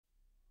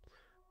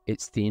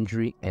It's the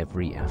injury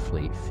every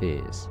athlete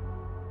fears.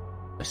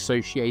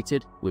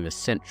 Associated with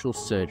essential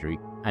surgery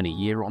and a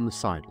year on the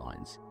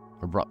sidelines,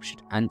 a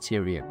ruptured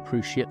anterior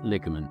cruciate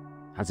ligament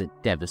has a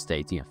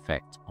devastating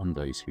effect on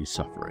those who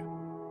suffer it.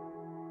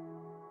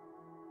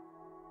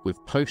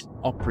 With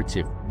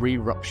post-operative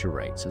re-rupture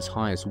rates as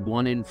high as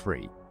 1 in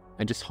 3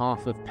 and just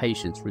half of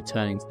patients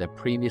returning to their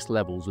previous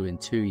levels within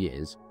 2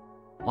 years,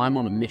 I'm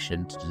on a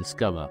mission to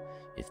discover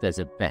if there's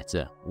a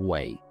better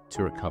way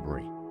to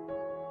recovery.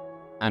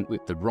 And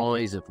with the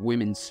rise of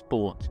women's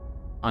sport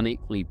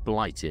unequally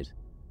blighted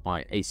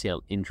by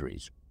ACL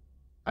injuries,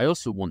 I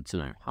also want to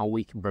know how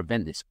we can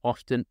prevent this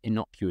often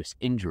innocuous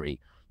injury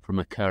from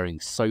occurring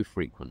so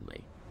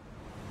frequently.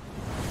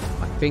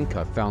 I think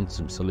I've found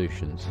some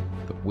solutions,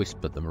 but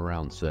whispered them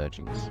around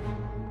surgeons.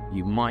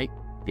 You might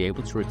be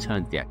able to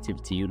return to the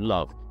activity you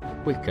love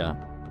quicker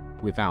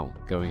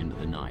without going under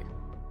the knife.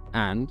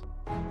 And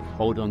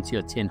hold on to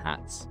your tin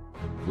hats.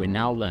 We're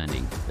now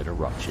learning that a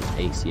ruptured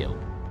ACL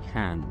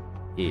can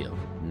heal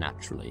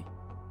naturally.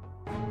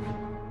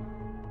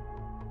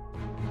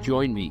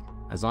 Join me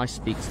as I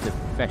speak to the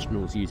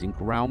professionals using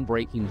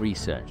groundbreaking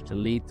research to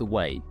lead the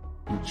way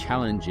in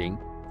challenging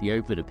the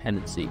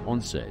overdependency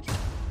on surgery.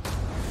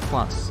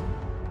 Plus,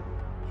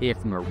 hear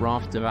from a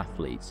raft of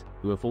athletes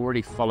who have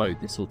already followed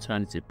this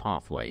alternative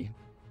pathway,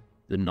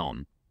 the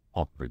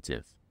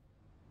non-operative.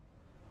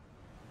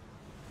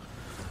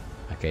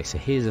 Okay, so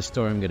here's a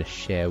story I'm going to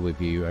share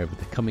with you over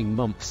the coming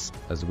months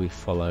as we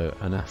follow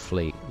an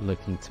athlete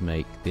looking to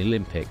make the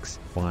Olympics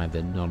via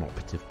the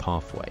non-operative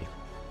pathway.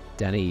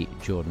 Dani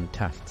Jordan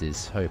Taft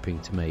is hoping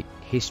to make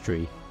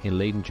history in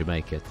leading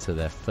Jamaica to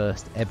their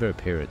first ever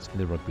appearance in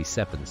the rugby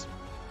sevens.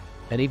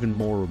 And even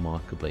more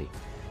remarkably,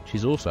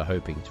 she's also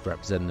hoping to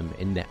represent them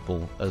in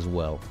netball as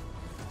well.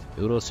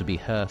 It would also be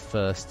her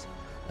first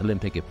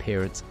Olympic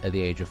appearance at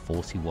the age of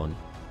 41.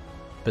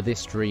 But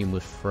this dream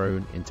was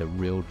thrown into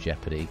real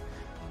jeopardy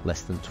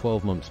less than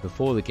 12 months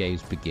before the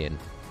games begin.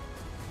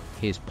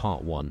 Here's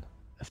part 1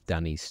 of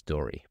Dani's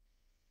story.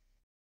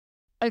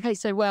 Okay,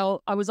 so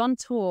I was on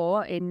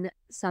tour in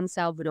San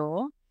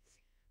Salvador,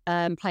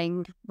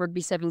 playing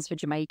rugby sevens for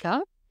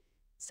Jamaica.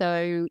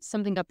 So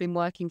something I've been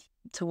working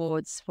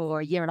towards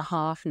for a year and a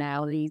half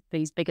now,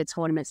 these bigger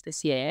tournaments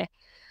this year.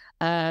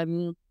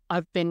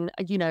 I've been,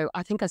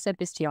 I think I said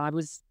this to you, I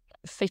was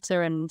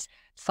fitter and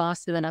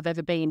faster than I've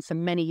ever been for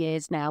many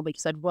years now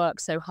because I'd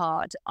worked so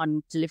hard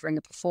on delivering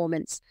a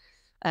performance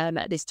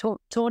at this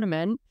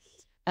tournament.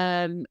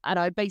 And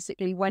I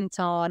basically went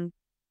on,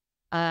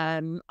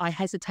 I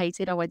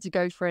hesitated, I went to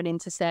go for an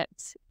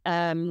intercept.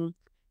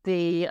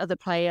 The other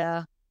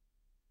player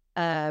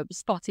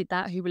spotted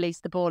that, who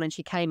released the ball, and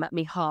she came at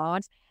me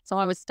hard. So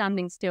I was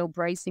standing still,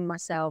 bracing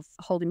myself,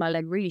 holding my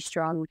leg really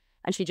strong,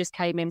 and she just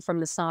came in from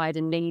the side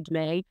and kneed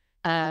me.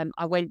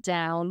 I went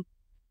down.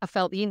 I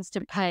felt the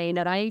instant pain,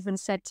 and I even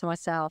said to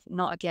myself,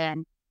 not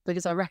again,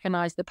 because I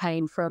recognised the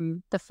pain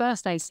from the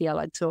first ACL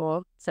I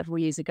tore several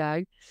years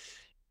ago.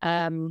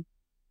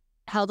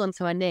 Held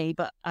onto my knee,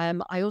 but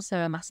I also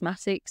am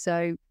asthmatic,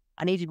 so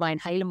I needed my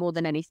inhaler more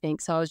than anything.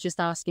 So I was just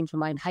asking for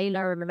my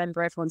inhaler, and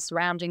remember everyone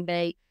surrounding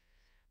me.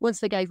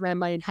 Once they gave me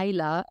my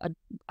inhaler,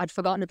 I'd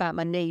forgotten about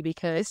my knee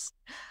because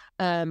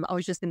I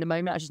was just in the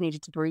moment. I just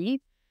needed to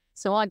breathe.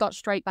 So I got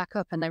straight back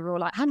up, and they were all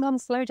like, hang on,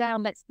 slow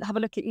down. Let's have a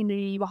look at your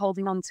knee. You were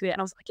holding on to it. And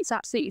I was like, it's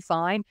absolutely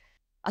fine.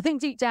 I think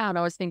deep down,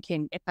 I was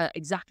thinking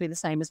exactly the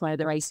same as my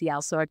other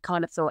ACL. So I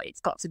kind of thought it's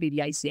got to be the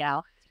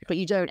ACL, but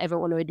you don't ever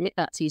want to admit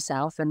that to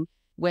yourself. And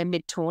we're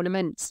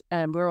mid-tournament.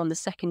 We're on the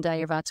second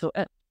day of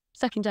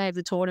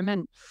the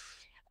tournament.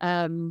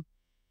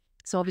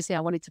 So obviously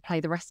I wanted to play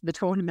the rest of the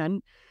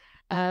tournament.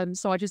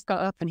 So I just got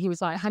up, and he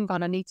was like, hang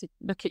on, I need to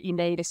look at your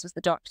knee. This was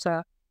the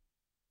doctor.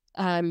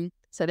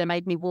 So they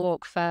made me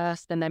walk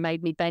first, then they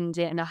made me bend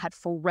it, and I had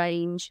full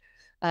range.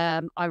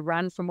 I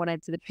ran from one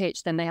end to the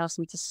pitch, then they asked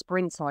me to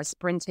sprint, so I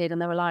sprinted,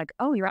 and they were like,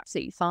 oh, you're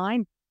absolutely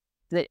fine.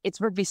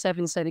 It's rugby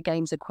 7, so the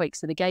games are quick,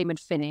 so the game had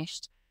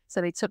finished.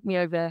 So they took me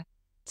over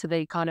to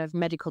the kind of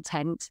medical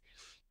tent,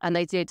 and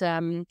they did,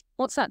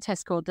 what's that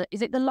test called?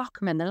 Is it the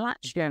Lockman, the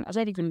Latchdown? I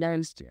don't even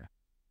know.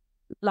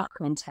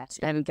 Lockman test,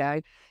 there we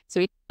go.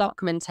 So he did the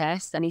Lockman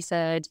test, and he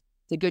said,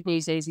 the good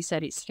news is, he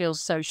said, it feels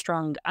so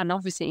strong. And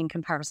obviously in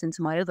comparison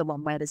to my other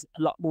one where there's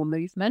a lot more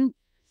movement.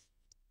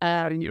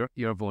 Your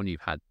other one,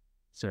 you've had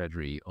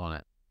surgery on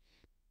it.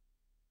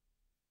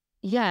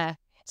 Yeah.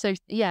 So,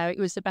 yeah, it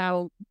was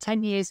about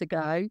 10 years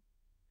ago.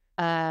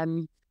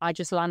 I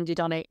just landed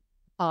on it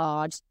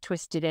hard,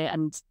 twisted it,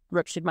 and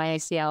ruptured my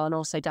ACL, and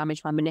also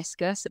damaged my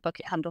meniscus, a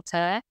bucket handle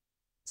tear.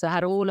 So I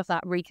had all of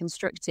that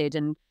reconstructed,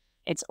 and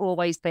it's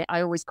always been,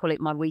 I always call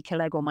it my weaker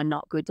leg or my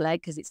not good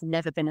leg, because it's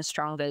never been as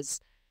strong as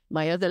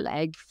my other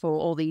leg for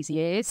all these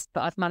years.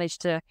 But I've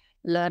managed to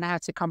learn how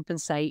to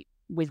compensate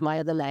with my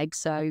other leg.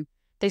 So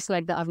this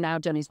leg that I've now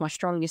done is my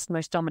strongest,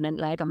 most dominant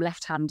leg. I'm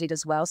left-handed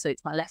as well, so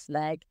it's my left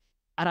leg.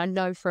 And I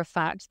know for a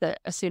fact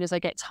that as soon as I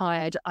get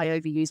tired, I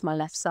overuse my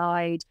left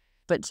side.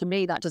 But to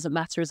me, that doesn't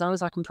matter. As long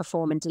as I can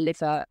perform and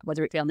deliver,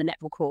 whether it be on the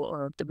netball court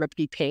or the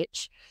rugby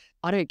pitch,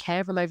 I don't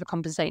care if I'm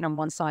overcompensating on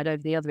one side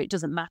over the other. It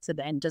doesn't matter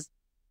then. Does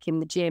in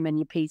the gym and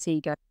your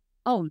PT go,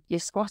 oh, you're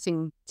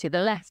squatting to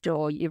the left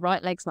or your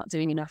right leg's not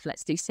doing enough,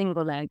 let's do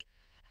single leg.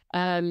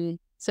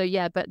 So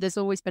yeah, but there's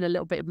always been a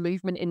little bit of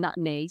movement in that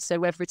knee.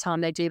 So every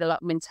time they do the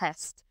Luckman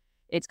test,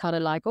 it's kind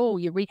of like, oh,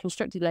 your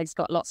reconstructed leg's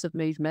got lots of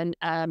movement.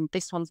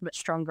 This one's much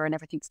stronger and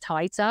everything's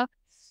tighter.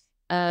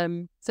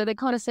 So they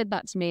kind of said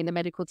that to me in the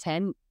medical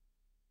tent.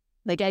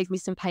 They gave me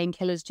some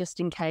painkillers just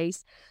in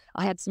case.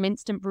 I had some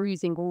instant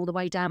bruising all the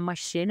way down my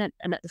shin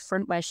and at the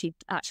front where she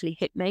actually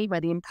hit me, where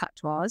the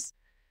impact was.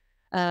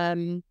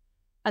 And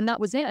that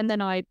was it. And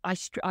then I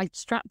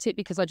strapped it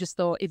because I just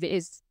thought if it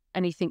is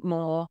anything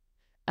more,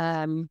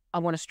 I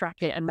want to strap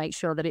it and make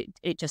sure that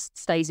it just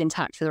stays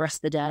intact for the rest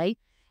of the day.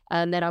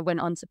 And then I went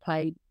on to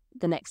play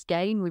the next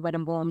game. We went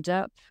and warmed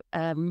up,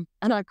 and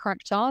I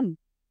cracked on.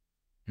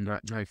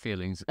 No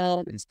feelings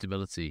of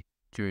instability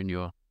during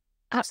your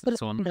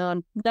absolutely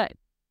none.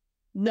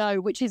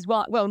 No, which is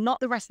what. Well, not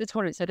the rest of the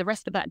tournament. So the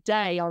rest of that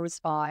day, I was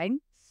fine.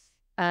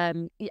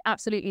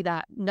 Absolutely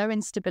that. No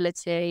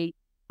instability.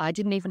 I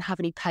didn't even have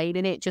any pain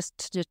in it.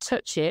 Just to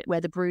touch it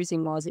where the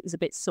bruising was, it was a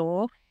bit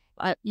sore.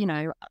 You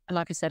know,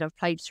 like I said, I've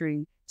played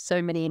through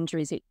so many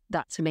injuries.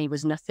 That to me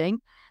was nothing.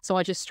 So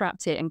I just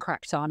strapped it and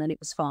cracked on, and it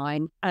was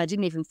fine. And I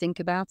didn't even think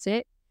about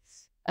it.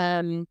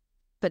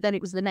 But then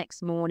it was the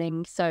next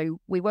morning. So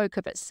we woke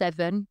up at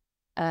 7.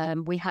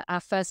 We had our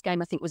first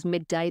game, I think, was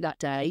midday that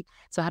day.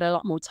 So I had a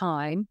lot more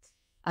time.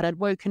 And I'd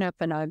woken up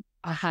and I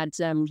had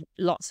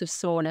lots of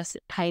soreness,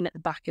 pain at the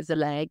back of the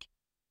leg,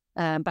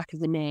 back of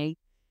the knee.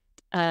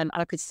 And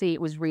I could see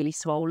it was really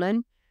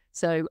swollen.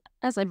 So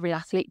as every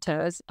athlete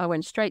does, I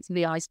went straight to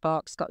the ice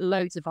box, got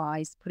loads of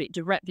ice, put it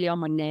directly on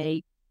my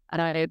knee,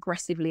 and I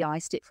aggressively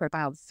iced it for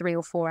about 3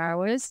 or 4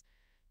 hours.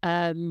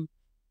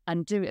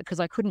 And do it because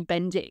I couldn't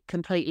bend it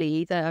completely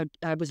either.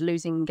 I was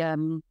losing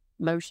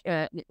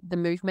motion, the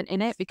movement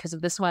in it because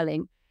of the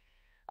swelling.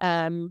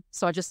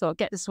 So I just thought,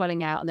 get the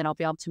swelling out and then I'll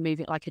be able to move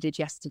it like I did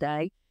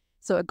yesterday.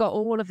 So I got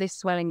all of this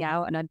swelling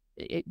out and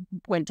it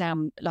went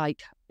down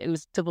like it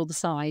was double the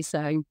size.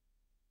 So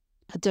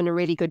I'd done a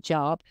really good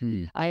job.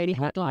 I only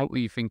had like... What were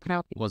you thinking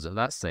was at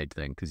that stage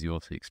then? Because you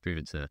obviously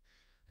experienced a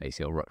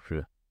ACL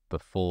rupture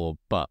before,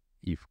 but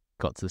you've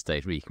got to the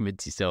stage where you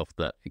convince yourself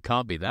that it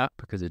can't be that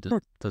because it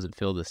doesn't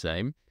feel the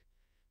same.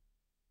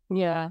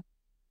 Yeah.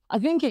 I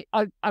think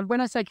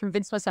when I say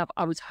convince myself,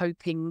 I was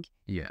hoping.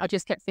 Yeah. I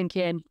just kept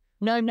thinking,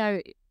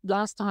 no,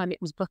 last time it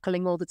was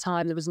buckling all the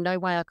time. There was no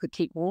way I could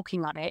keep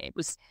walking on it.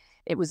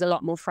 It was a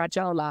lot more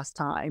fragile last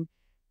time.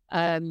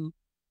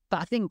 But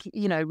I think,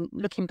 you know,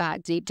 looking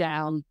back deep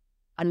down,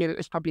 I knew it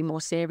was probably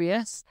more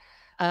serious.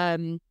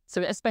 So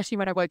especially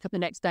when I woke up the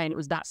next day and it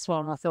was that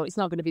swollen, I thought it's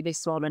not going to be this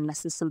swollen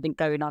unless there's something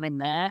going on in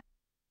there.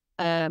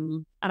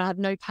 And I had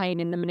no pain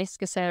in the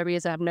meniscus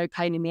areas. I have no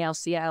pain in the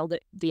LCL,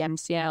 the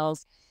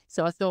MCLs.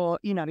 So I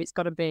thought, you know, it's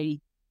got to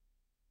be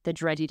the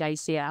dreaded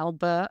ACL.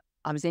 But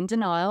I was in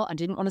denial. I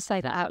didn't want to say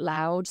that out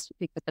loud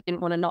because I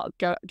didn't want to not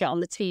get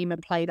on the team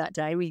and play that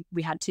day. We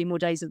had 2 more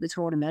days of the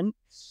tournament.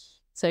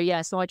 So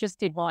yeah, so I just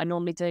did what I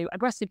normally do,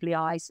 aggressively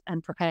ice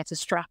and prepare to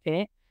strap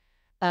it.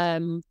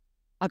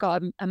 I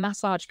got a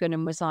massage gun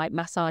and was like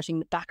massaging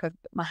the back of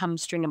my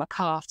hamstring and my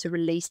calf to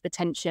release the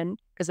tension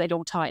because they'd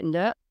all tightened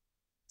up.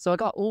 So I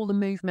got all the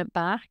movement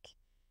back.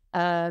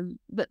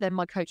 But then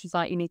my coach was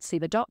like, you need to see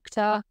the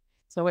doctor.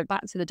 So I went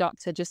back to the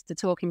doctor just to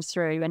talk him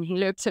through. And he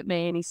looked at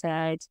me and he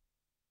said,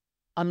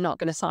 I'm not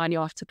going to sign you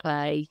off to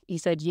play. He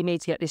said, you need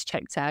to get this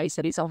checked out. He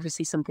said, it's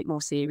obviously something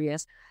more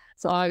serious.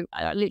 So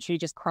I literally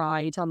just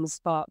cried on the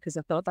spot because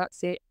I thought,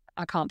 that's it.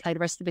 I can't play the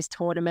rest of this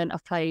tournament.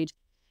 I've played,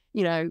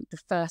 you know, the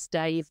first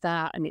day of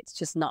that and it's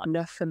just not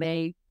enough for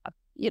me.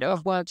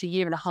 I've worked 1.5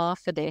 years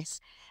for this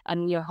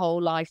and your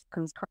whole life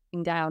comes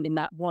crashing down in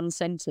that one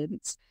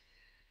sentence.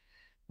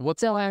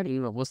 What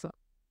was that?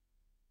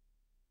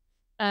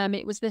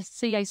 It was the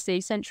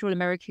CAC, Central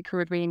America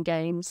Caribbean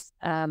Games.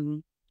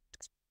 Kind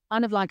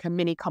of like a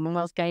mini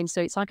Commonwealth game.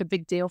 So it's like a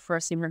big deal for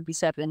us in rugby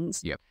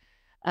sevens. Yep.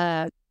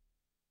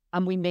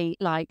 And we meet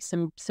like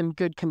some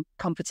good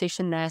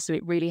competition there. So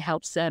it really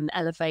helps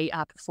elevate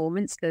our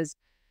performance because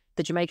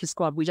the Jamaica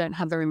squad, we don't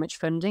have very much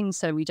funding.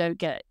 So we don't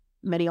get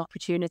many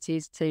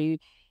opportunities to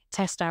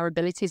test our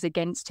abilities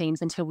against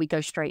teams until we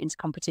go straight into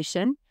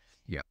competition.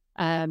 Yeah.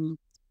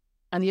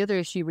 And the other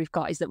issue we've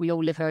got is that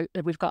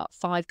we've got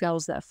 5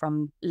 girls that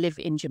live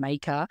in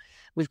Jamaica.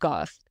 We've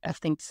got, I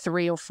think,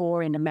 3 or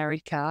 4 in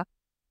America.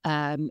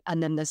 And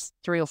then there's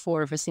 3 or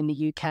 4 of us in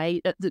the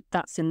UK.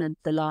 That's in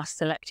the last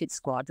selected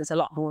squad. There's a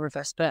lot more of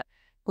us, but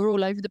we're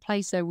all over the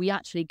place. So we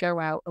actually go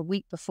out a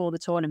week before the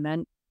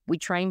tournament. We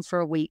train for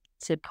a week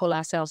to pull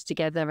ourselves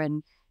together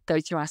and go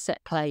through our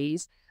set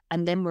plays.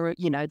 And then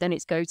then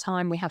it's go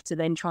time. We have to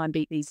then try and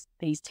beat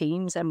these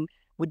teams. And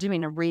we're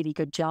doing a really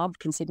good job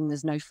considering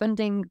there's no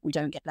funding. We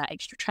don't get that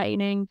extra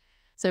training.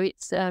 So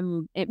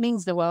it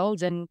means the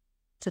world. And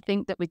to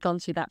think that we've gone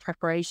through that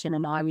preparation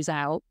and I was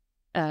out,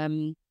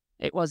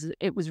 it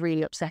was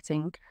really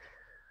upsetting.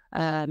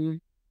 So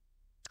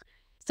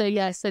So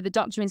yeah, so the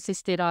doctor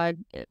insisted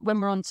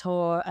when we're on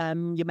tour,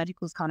 your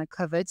medical's kind of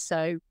covered.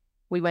 So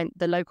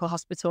the local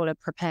hospital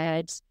had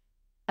prepared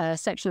a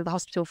section of the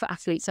hospital for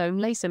athletes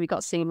only. So we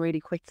got seen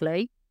really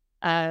quickly.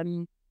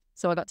 So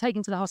I got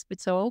taken to the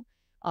hospital.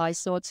 I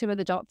saw 2 of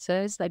the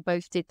doctors. They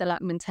both did the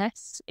Lachman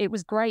test. It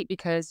was great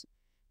because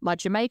my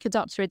Jamaica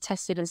doctor had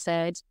tested and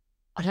said,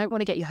 I don't want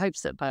to get your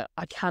hopes up, but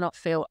I cannot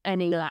feel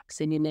any lax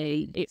in your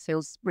knee. It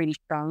feels really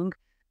strong.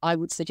 I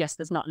would suggest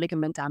there's not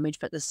ligament damage,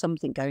 but there's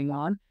something going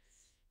on.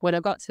 When I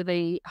got to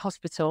the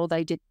hospital,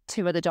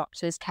 2 other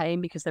doctors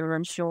came because they were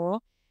unsure.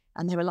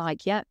 And they were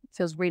like, yeah, it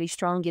feels really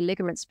strong. Your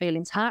ligaments feel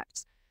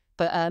intact,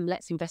 but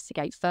let's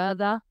investigate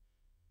further.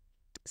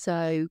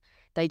 So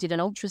they did an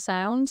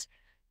ultrasound.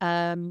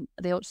 The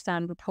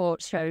ultrasound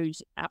report showed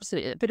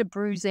absolutely a bit of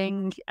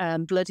bruising,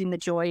 blood in the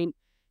joint,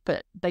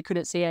 but they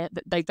couldn't see it.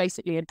 They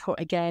basically had put,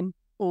 again,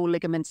 all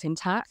ligaments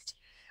intact.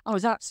 I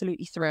was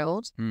absolutely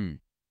thrilled.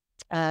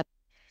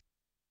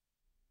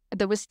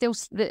 There was still,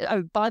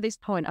 by this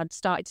point, I'd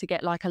started to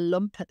get like a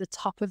lump at the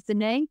top of the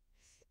knee.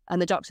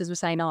 And the doctors were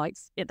saying, oh,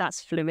 that's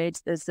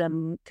fluid. There's,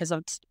 because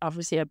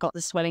I've got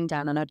the swelling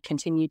down and I'd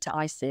continued to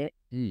ice it.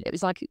 It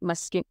was like my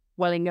skin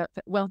welting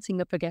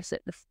up, I guess,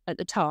 at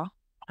the top.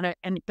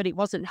 But it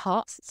wasn't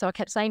hot. So I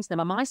kept saying to them,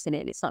 I'm icing it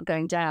and it's not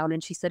going down.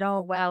 And she said,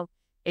 oh, well,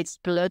 it's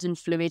blood and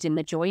fluid in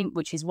the joint,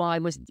 which is why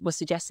we're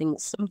suggesting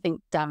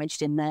something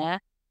damaged in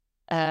there.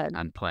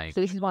 And playing.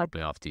 So this is why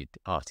probably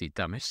after you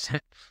damaged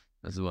it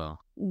as well.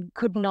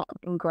 Could not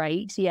have been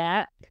great,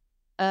 yeah.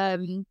 So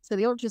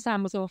the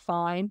ultrasound was all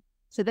fine.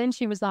 So then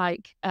she was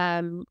like,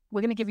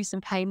 we're going to give you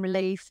some pain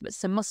relief,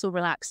 some muscle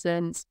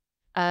relaxants.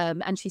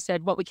 And she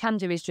said, what we can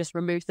do is just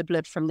remove the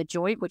blood from the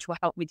joint, which will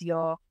help with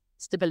your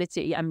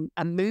stability and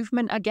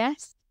movement, I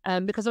guess.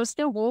 Because I was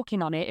still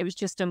walking on it. It was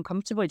just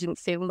uncomfortable. It didn't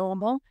feel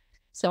normal.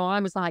 So I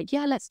was like,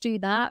 yeah, let's do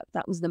that.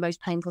 That was the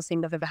most painful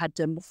thing I've ever had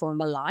done before in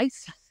my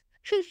life.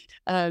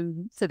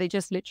 So they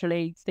just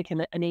literally stick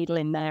a needle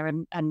in there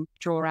and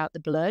draw out the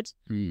blood.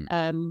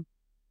 And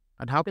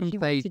how come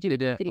they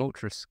did an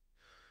ultra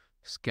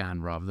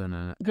scan rather than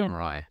an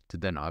MRI?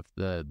 Did they not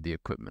have the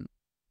equipment?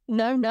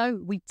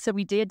 No. We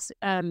did do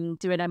an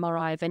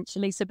MRI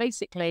eventually. So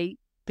basically,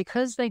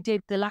 because they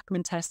did the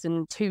Lachman test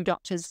and 2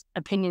 doctors'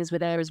 opinions were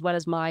there, as well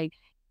as my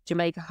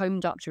Jamaica home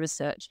doctor as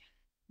such,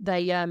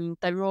 they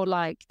were all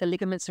like, the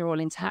ligaments are all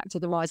intact,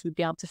 otherwise we'd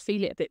be able to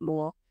feel it a bit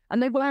more.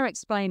 And they were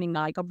explaining,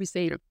 like,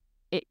 obviously,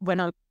 if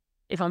I'm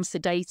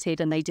sedated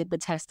and they did the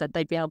test, that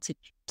they'd be able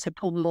to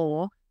pull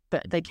more,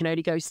 but they can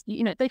only go,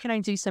 they can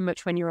only do so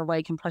much when you're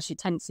awake, and plus you're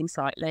tensing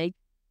slightly.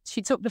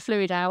 She took the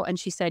fluid out and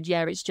she said,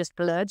 yeah, it's just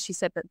blood. She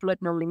said that blood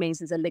normally means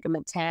there's a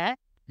ligament tear.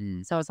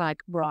 So I was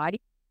like,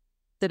 right.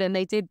 So then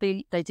they did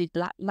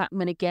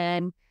Lachman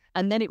again.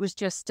 And then it was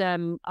just, I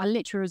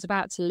literally was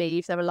about to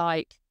leave. They were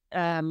like,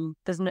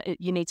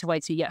 you need to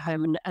wait till you get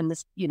home and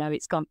this,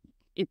 it's gone,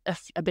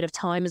 a bit of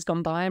time has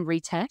gone by and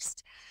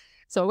retest.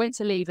 So I went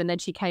to leave and then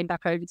she came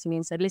back over to me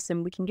and said,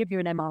 listen, we can give you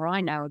an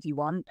MRI now if you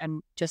want,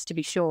 and just to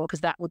be sure,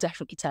 because that will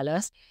definitely tell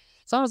us.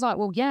 So I was like,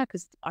 well, yeah,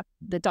 because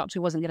the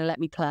doctor wasn't going to let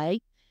me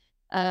play.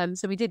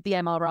 So we did the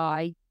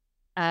MRI.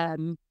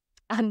 And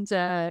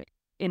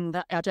in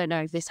that, I don't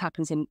know if this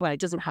happens it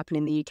doesn't happen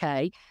in the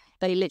UK.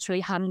 They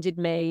literally handed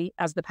me,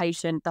 as the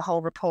patient, the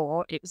whole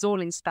report. It was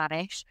all in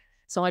Spanish.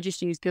 So I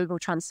just used Google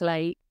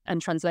Translate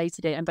and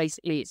translated it. And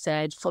basically it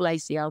said full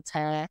ACL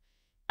tear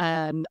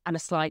and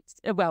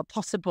a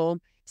possible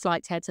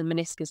slight tear to the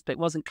meniscus, but it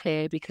wasn't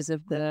clear because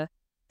of the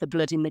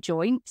blood in the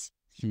joint.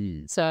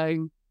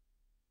 So,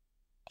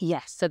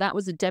 yes, so that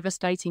was a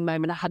devastating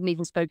moment. I hadn't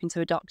even spoken to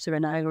a doctor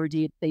and I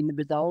already had seen the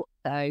result.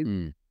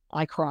 So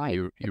I cried.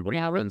 You're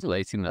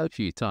translating that a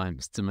few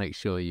times to make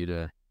sure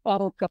you'd...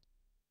 Oh, God.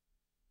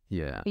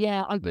 Yeah.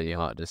 Yeah. The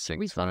heart just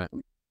sinks from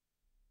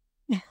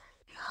it.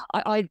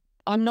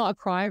 I'm not a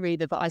crier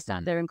either, but I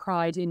sat there and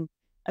cried in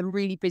a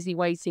really busy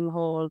waiting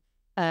hall.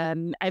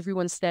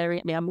 Everyone's staring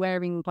at me. I'm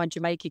wearing my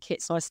Jamaica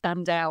kit, so I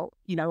stand out,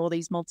 all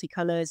these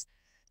multicolours.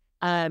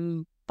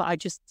 But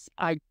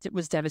I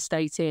was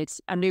devastated.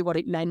 I knew what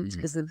it meant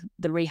because of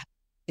the rehab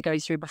to go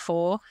through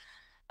before.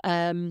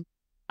 And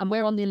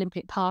we're on the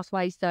Olympic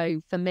pathway.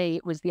 So for me,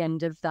 it was the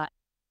end of that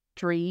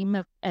dream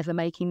of ever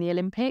making the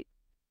Olympics.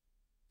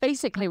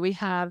 Basically, we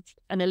have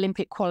an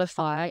Olympic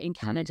qualifier in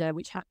Canada,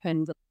 which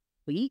happened last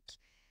week.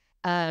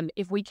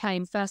 If we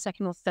came first,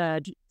 second or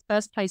third,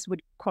 first place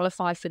would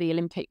qualify for the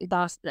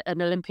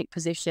an Olympic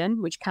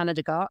position, which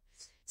Canada got.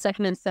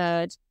 Second and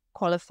third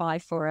qualify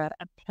for a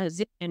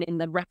position in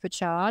the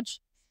repechage,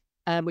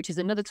 which is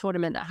another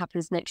tournament that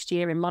happens next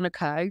year in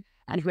Monaco.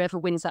 And whoever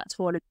wins that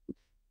tournament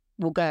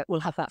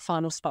will have that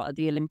final spot at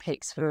the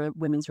Olympics for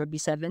women's rugby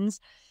sevens.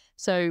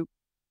 So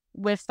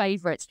we're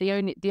favourites. The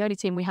only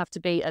team we have to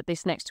beat at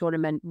this next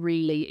tournament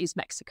really is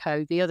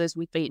Mexico. The others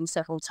we've beaten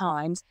several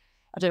times.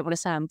 I don't want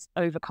to sound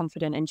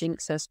overconfident and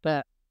jinx us,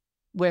 but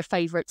we're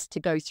favourites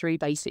to go through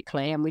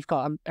basically, and we've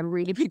got a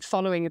really big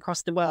following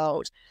across the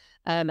world.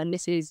 And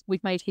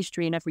we've made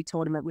history in every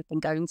tournament we've been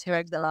going to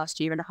over the last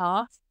year and a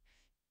half.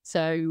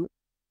 So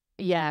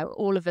yeah,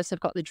 all of us have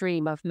got the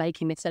dream of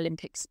making this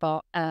Olympic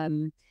spot.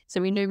 So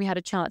we knew we had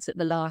a chance at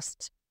the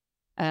last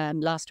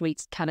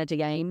week's Canada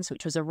Games,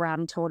 which was a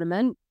round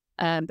tournament.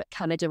 But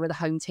Canada were the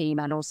home team,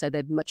 and also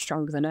they're much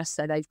stronger than us,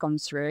 so they've gone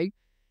through.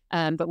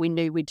 But we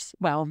knew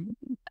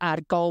our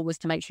goal was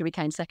to make sure we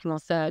came second or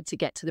third to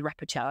get to the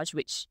repechage,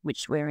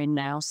 which we're in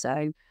now.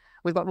 So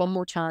we've got one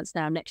more chance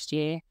now next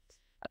year.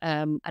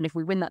 And if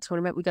we win that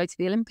tournament, we go to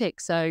the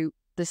Olympics. So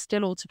there's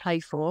still all to play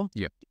for.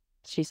 Yep.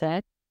 She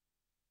said.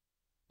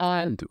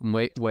 And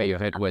where your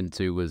head went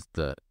to was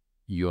that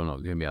you're not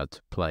going to be able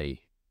to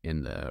play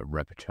in the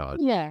repechage.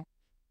 Yeah.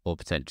 Or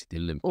potentially the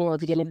Olympics. Or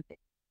the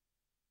Olympics.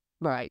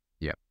 Right.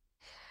 Yeah.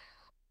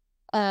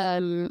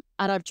 And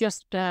I'd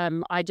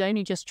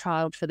only just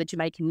trialled for the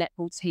Jamaican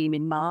netball team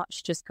in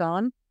March, just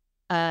gone.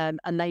 And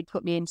they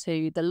put me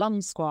into the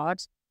long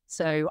squad.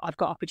 So I've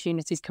got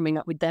opportunities coming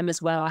up with them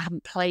as well. I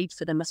haven't played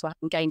for them, so I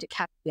haven't gained a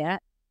cap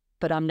yet,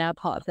 but I'm now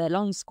part of their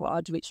long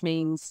squad, which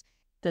means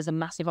there's a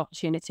massive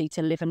opportunity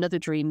to live another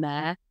dream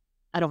there.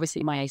 And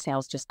obviously my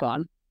ACL's just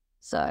gone.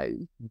 So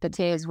the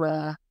tears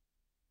were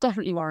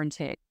definitely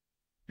warranted.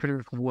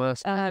 Pretty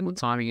worse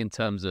timing in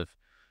terms of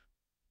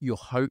your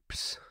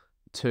hopes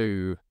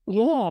to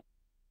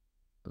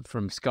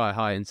from sky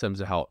high in terms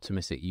of how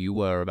optimistic you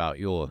were about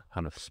your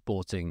kind of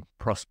sporting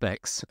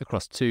prospects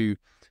across two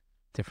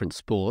different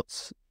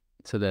sports,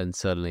 to then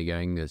suddenly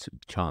going, there's a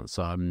chance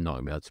I'm not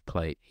going to be able to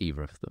play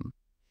either of them.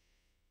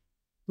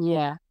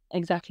 Yeah,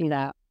 exactly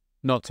that.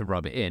 Not to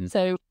rub it in,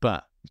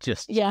 but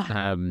just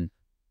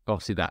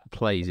obviously that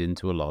plays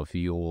into a lot of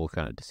your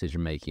kind of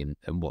decision making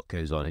and what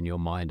goes on in your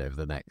mind over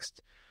the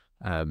next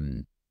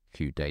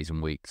few days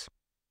and weeks.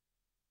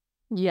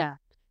 Yeah,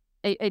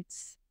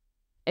 it's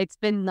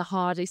been the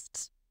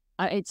hardest.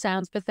 It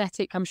sounds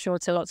pathetic, I'm sure,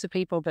 to lots of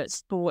people, but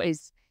sport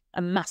is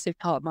a massive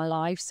part of my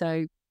life.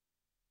 So,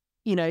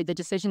 you know, the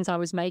decisions I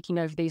was making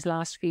over these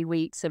last few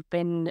weeks have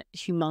been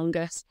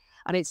humongous.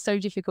 And it's so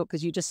difficult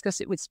because you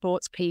discuss it with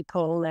sports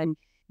people and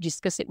you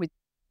discuss it with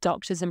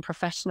doctors and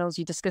professionals,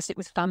 you discuss it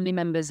with family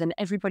members, and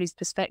everybody's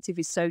perspective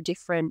is so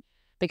different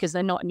because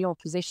they're not in your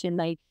position.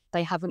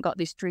 They haven't got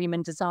this dream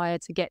and desire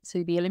to get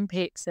to the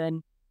Olympics,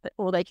 and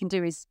all they can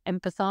do is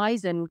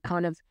empathize and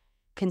kind of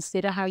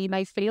consider how you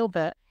may feel,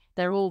 but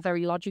they're all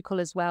very logical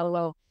as well.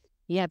 Well,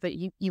 yeah, but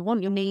you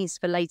want your knees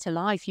for later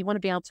life. You want to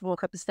be able to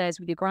walk up the stairs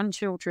with your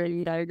grandchildren,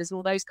 you know, there's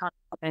all those kind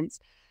of comments.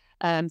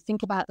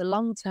 Think about the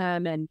long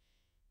term, and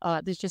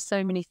there's just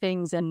so many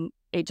things, and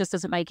it just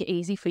doesn't make it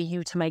easy for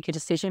you to make a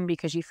decision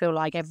because you feel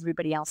like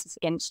everybody else is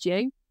against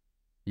you.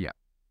 Yeah.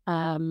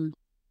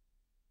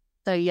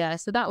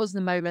 So that was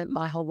the moment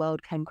my whole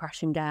world came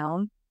crashing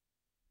down.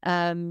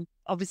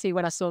 Obviously,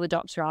 when I saw the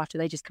doctor after,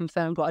 they just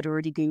confirmed what I'd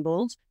already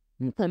Googled.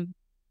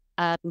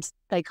 And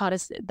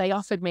they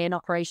offered me an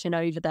operation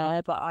over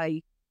there, but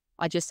I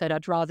just said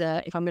I'd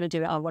rather, if I'm going to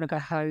do it, I want to go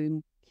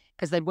home,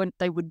 because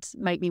they would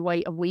make me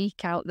wait a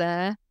week out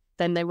there.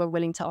 Then they were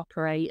willing to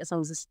operate as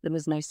long as there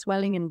was no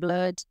swelling and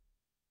blood.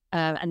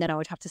 And then I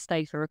would have to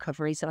stay for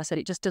recovery. So I said,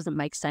 it just doesn't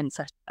make sense.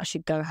 I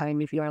should go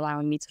home if you're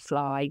allowing me to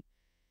fly.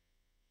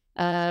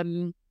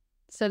 So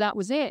that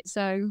was it.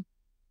 So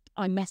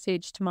I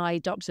messaged my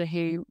doctor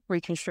who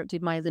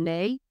reconstructed my other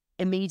knee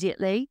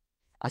immediately.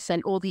 I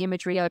sent all the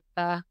imagery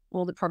over,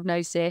 all the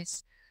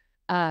prognosis,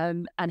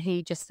 and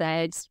he just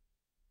said,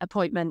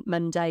 appointment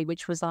Monday,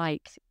 which was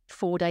like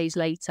 4 days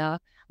later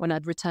when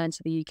I'd returned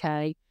to the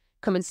UK.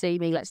 Come and see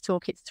me. Let's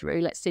talk it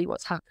through. Let's see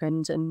what's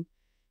happened, and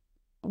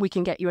we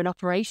can get you an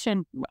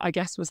operation, I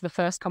guess, was the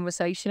first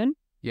conversation.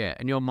 Yeah,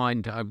 and your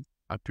mind, I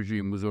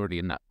presume, was already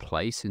in that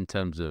place in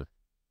terms of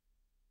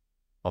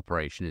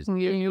operation is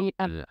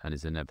and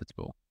is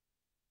inevitable.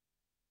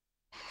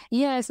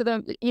 Yeah, so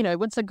then, you know,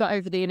 once I got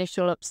over the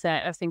initial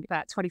upset, I think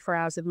about 24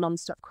 hours of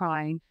non-stop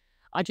crying,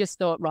 I just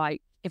thought,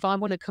 right, if I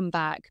want to come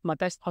back, my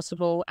best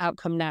possible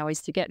outcome now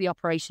is to get the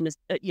operation,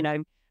 you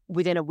know,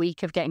 within a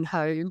week of getting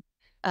home,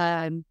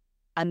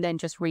 and then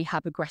just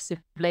rehab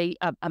aggressively.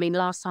 I mean,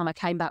 last time I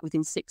came back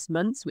within 6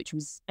 months, which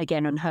was,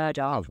 again, unheard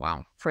of. Oh,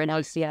 wow. For an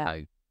OCL.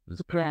 It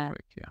was very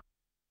quick, yeah.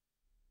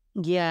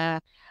 Yeah,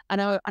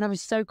 and I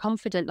was so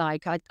confident.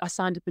 Like I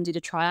signed up and did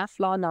a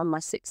triathlon on my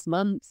 6th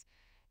month,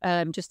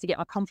 just to get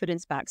my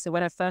confidence back. So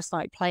when I first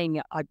started playing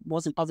it, I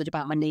wasn't bothered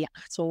about my knee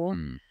at all.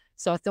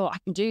 So I thought, I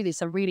can do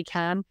this, I really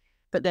can.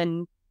 But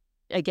then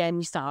again,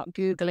 you start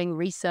Googling,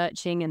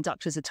 researching, and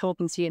doctors are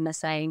talking to you and they're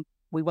saying,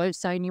 we won't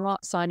sign you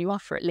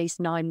off for at least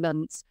 9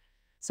 months.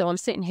 So I'm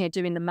sitting here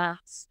doing the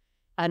maths,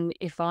 and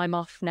if I'm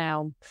off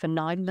now for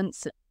 9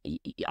 months,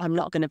 I'm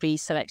not going to be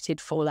selected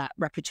for that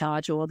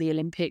repechage or the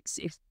Olympics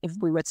if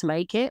we were to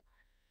make it.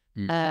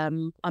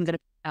 I'm going to be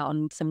out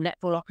on some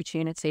netball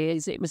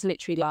opportunities. It was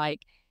literally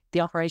like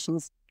the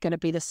operation's going to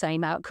be the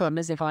same outcome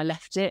as if I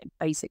left it,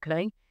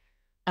 basically.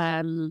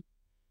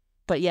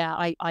 But yeah,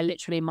 I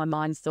literally in my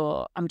mind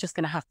thought, I'm just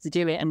going to have to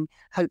do it and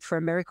hope for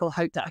a miracle,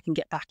 hope that I can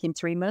get back in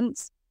 3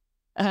 months.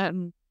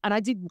 And I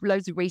did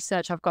loads of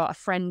research. I've got a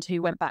friend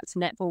who went back to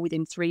netball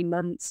within 3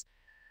 months,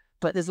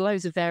 but there's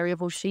loads of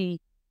variables. She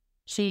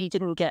she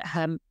didn't get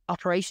her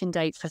operation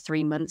date for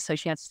 3 months. So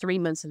she had 3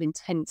 months of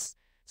intense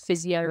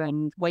physio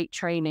and weight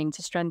training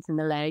to strengthen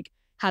the leg,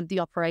 had the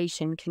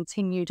operation,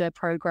 continued her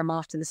program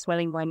after the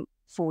swelling went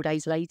 4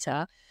 days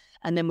later.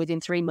 And then within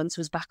 3 months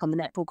was back on the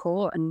netball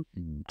court. And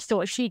I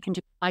thought, if she can do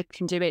it, I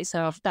can do it.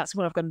 So that's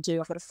what I've got to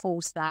do. I've got to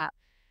force that.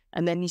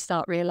 And then you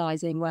start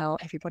realizing, well,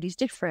 everybody's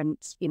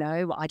different. You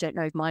know, I don't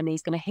know if my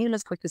knee's going to heal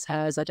as quick as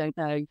hers. I don't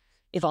know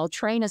if I'll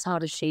train as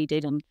hard as she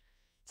did. And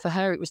for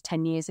her, it was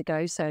 10 years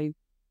ago. So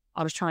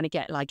I was trying to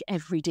get like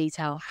every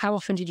detail. How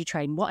often did you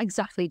train? What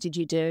exactly did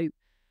you do?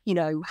 You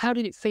know, how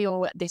did it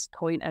feel at this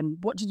point? And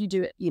what did you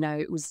do? You know,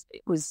 it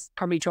was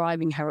probably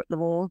driving her up the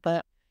wall.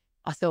 But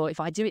I thought, if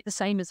I do it the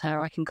same as her,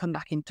 I can come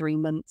back in 3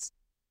 months.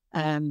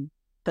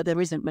 But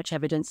there isn't much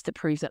evidence to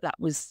prove that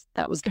was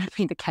going to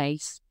be the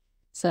case.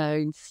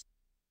 So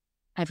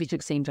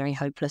everything seemed very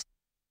hopeless.